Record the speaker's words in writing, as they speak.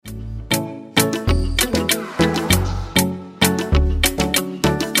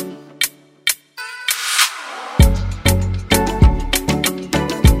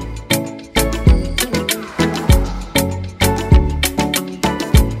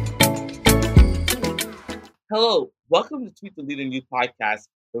Hello, welcome to Tweet the Leader New podcast,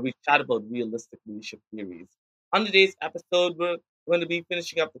 where we chat about realistic leadership theories. On today's episode, we're going to be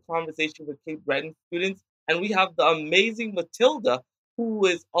finishing up the conversation with Cape Breton students, and we have the amazing Matilda, who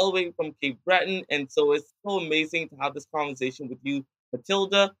is all the way from Cape Breton, and so it's so amazing to have this conversation with you,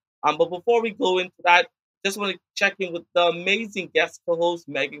 Matilda. But before we go into that, just want to check in with the amazing guest co-host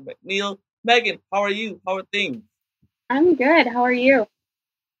Megan McNeil. Megan, how are you? How are things? I'm good. How are you?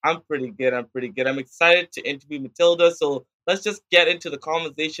 I'm pretty good. I'm pretty good. I'm excited to interview Matilda. So let's just get into the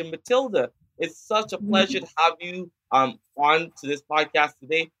conversation. Matilda, it's such a pleasure Mhm. to have you on to this podcast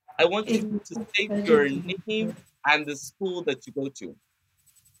today. I want It's you to a state pleasure your to be name here. and the school that you go to.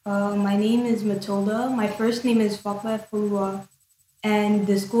 My name is Matilda. My first name is Fakla Fulua, and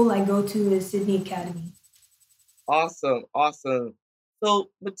the school I go to is Sydney Academy. Awesome, awesome.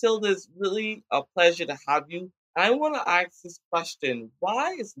 So Matilda, it's really a pleasure to have you. I want to ask this question: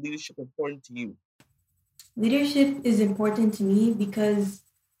 why is leadership important to you? Leadership is important to me because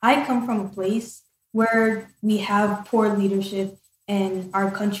I come from a place where we have poor leadership and our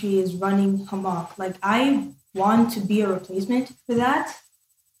country is running amok. Like, I want to be a replacement for that.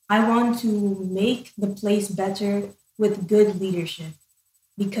 I want to make the place better with good leadership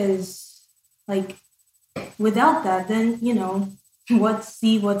because, like, without that, then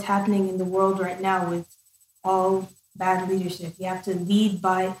what's happening in the world right now with all bad leadership. You have to lead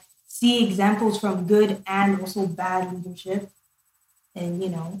by see examples from good and also bad leadership, and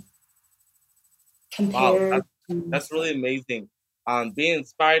Wow, compare to that's really amazing. Being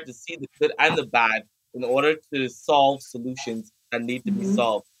inspired to see the good and the bad in order to solve solutions that need to be Mhm,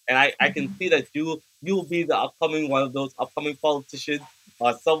 solved. And I can mhm. see that you will be the upcoming one of those upcoming politicians,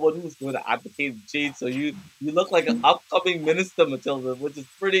 someone who's going to advocate change. So you look like an upcoming minister, Matilda, which is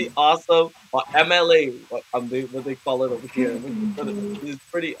pretty awesome. Or MLA, what they call it over here, Mhm. which is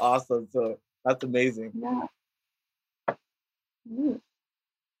pretty awesome. So that's amazing. Yeah. Mm.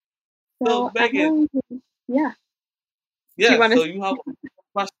 So So I'm Megan, going to, yeah. Do you yeah, want so to? you have a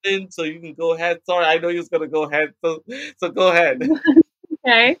question, so you can go ahead. Sorry, I know you was gonna go ahead, so go ahead.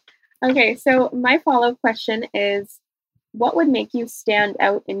 Okay. Okay. So my follow-up question is, what would make you stand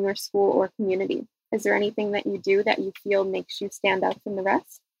out in your school or community? Is there anything that you do that you feel makes you stand out from the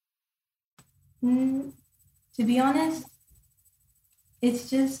rest? Mm, to be honest, it's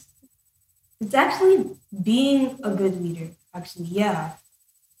just it's actually being a good leader. Actually, yeah, Mhm.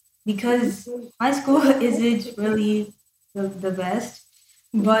 because my school isn't really the best,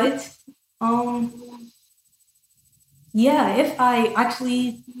 Mhm. but um, yeah, if I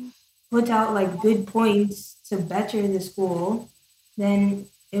actually put out like good points to better the school, then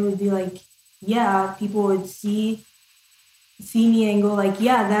it would be like, yeah, people would see me and go like,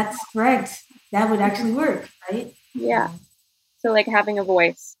 yeah, that's correct. That would Mhm. actually work, right? Yeah. Yeah. So like having a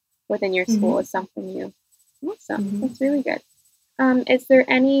voice within your school Mm-hmm. is something new. Awesome. Mm-hmm. That's really good. Is there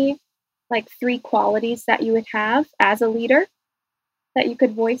any like three qualities that you would have as a leader that you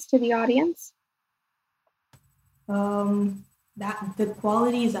could voice to the audience? That the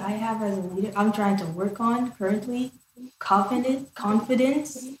qualities I have as a leader, I'm trying to work on currently: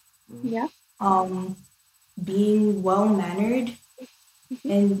 confidence, Mhm. Yeah. um, being well mannered,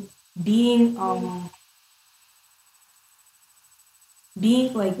 Mhm. and being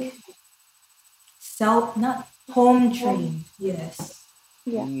being like self not home trained. Yes,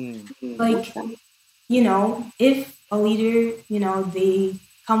 Yeah. Mm. like Awesome. if a leader, they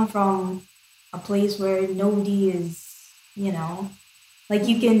come from a place where nobody is, you know, like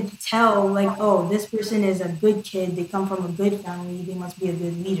you Mhm. can tell, like, oh, this person is a good kid. They come from a good family. They must be a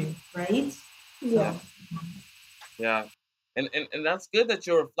good leader, right? Yeah. Yeah, So, yeah, and that's good that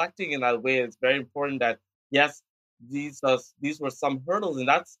you're reflecting in that way. It's very important that yes, these were some hurdles, and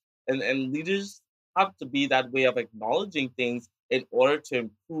that's and leaders have to be that way of acknowledging things in order to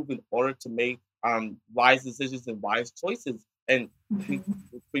improve, in order to make wise decisions and wise choices. And we,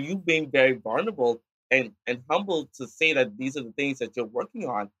 mhm. for you being very vulnerable and humble to say that these are the things that you're working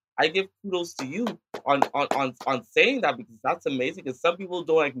on, I give kudos to you on saying that because that's amazing. Because some people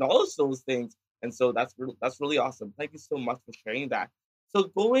don't acknowledge those things, and so that's really awesome. Thank you so much for sharing that. So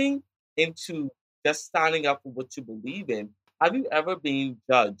going into just standing up for what you believe in, have you ever been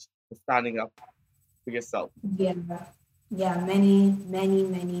judged for standing up for yourself? Yeah, yeah, many, many,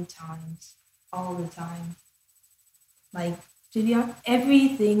 many times, all the time. Like, to be honest,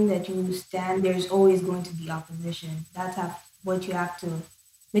 everything that you stand, there's always going to be opposition. What you have to.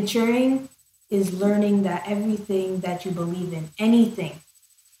 Maturing is learning that everything that you believe in, anything,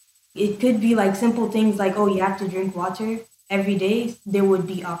 it could be like simple things like, oh, you have to drink water every day, there would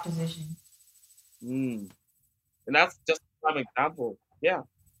be opposition. Mm. And that's just a prime example. Yeah,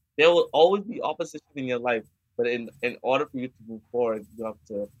 there will always be opposition in your life. But in order for you to move forward, you have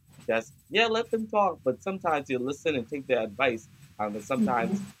to just, yeah, let them talk. But sometimes you listen and take their advice. But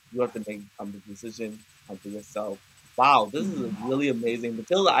sometimes Mhm. you have to make the decision for yourself. Wow, this is Mhm. really amazing.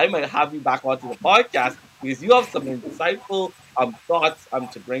 Matilda, I might have you back onto the podcast because you have some insightful thoughts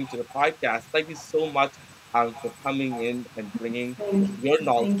to bring to the podcast. Thank you so much for coming in and bringing your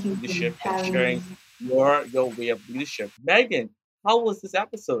knowledge Thank of you for leadership and having me. sharing your way of leadership. Megan, how was this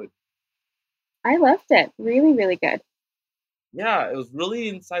episode? I loved it. Really, really good. Yeah, it was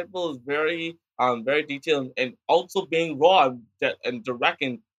really insightful. It was very detailed, and also being raw and direct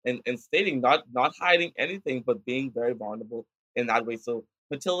and stating, not hiding anything, but being very vulnerable in that way. So,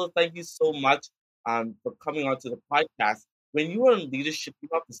 Matilda, thank you so much for coming onto the podcast. When you are in leadership, you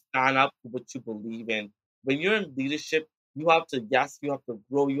have to stand up for what you believe in. When you're in leadership, you have to, yes, you have to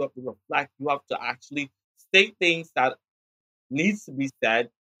grow, you have to reflect, you have to actually state things that needs to be said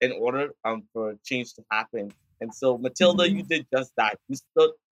in order for change to happen. And so, Matilda, you Mhm. did just that. You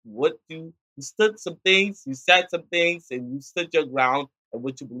stood what you stood some things, you said some things, and you stood your ground and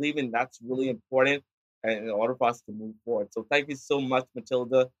what you believe in. That's really important, and in order for us to move forward. So, thank you so much,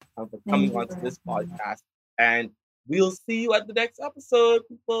 Matilda, for Thank coming you on for to having this me. podcast. And we'll see you at the next episode,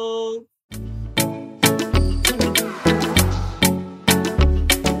 people.